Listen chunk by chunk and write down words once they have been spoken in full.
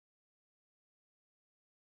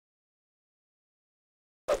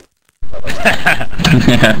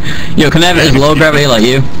Yo, can I have it as low gravity like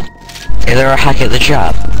you? Is there a hack at the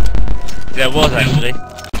job? There was actually.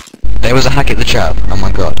 There was a hack at the job. Oh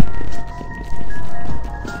my god.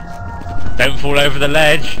 Don't fall over the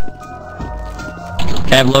ledge.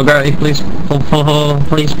 Can I have low gravity, please?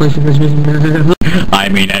 Please, please, please, please. I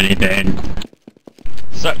mean anything.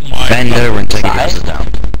 Suck my Bend over and take your glasses down.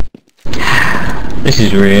 This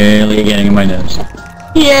is really getting on my nerves.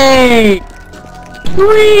 Yay!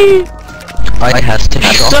 Whee! I has to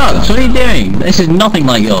That shotgun. sucks, what are you doing? This is nothing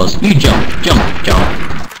like yours. You jump, jump, jump.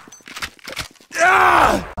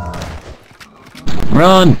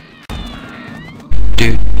 Run!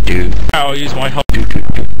 I'll use my whole. I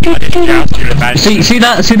just jousted you in the back. See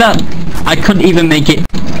that? I couldn't even make it.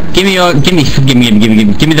 Give me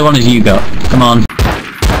the one as you got. Come on.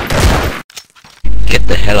 Get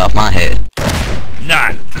the hell off my head.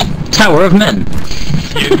 Nah. Tower of Men.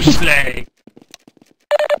 You slay.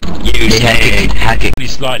 You say. Hack it. Only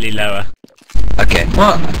slightly lower. Okay.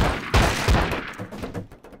 What?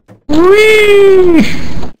 Whee!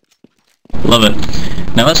 Love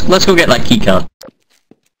it. Now let's go get that key card.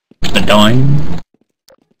 A dime.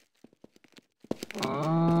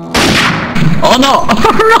 Oh no!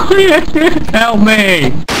 Ryan! Help me!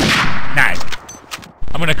 Now.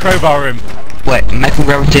 I'm gonna crowbar him. Wait,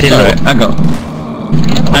 microgravity a Sorry, little. I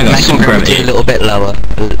got some Microgravity a gravity. little bit lower.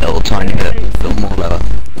 A little tiny bit. A little more lower.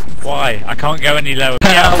 Why? I can't go any lower.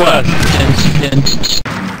 Get out first.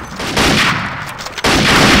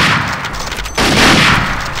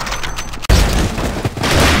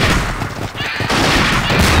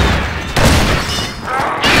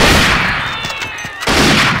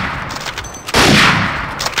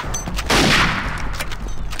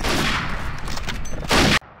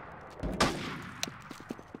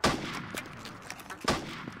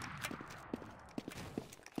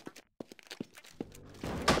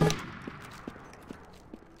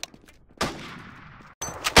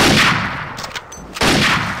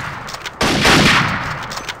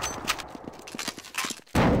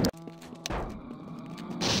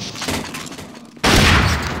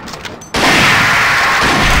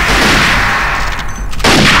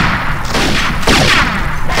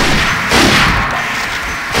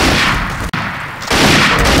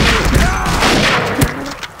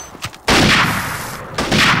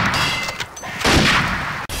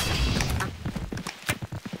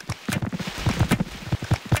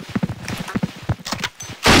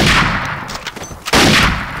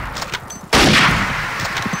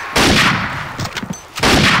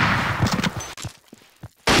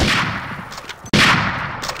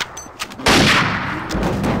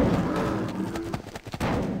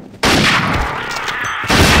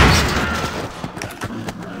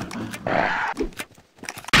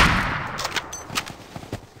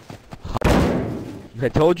 I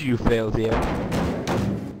told you you failed here.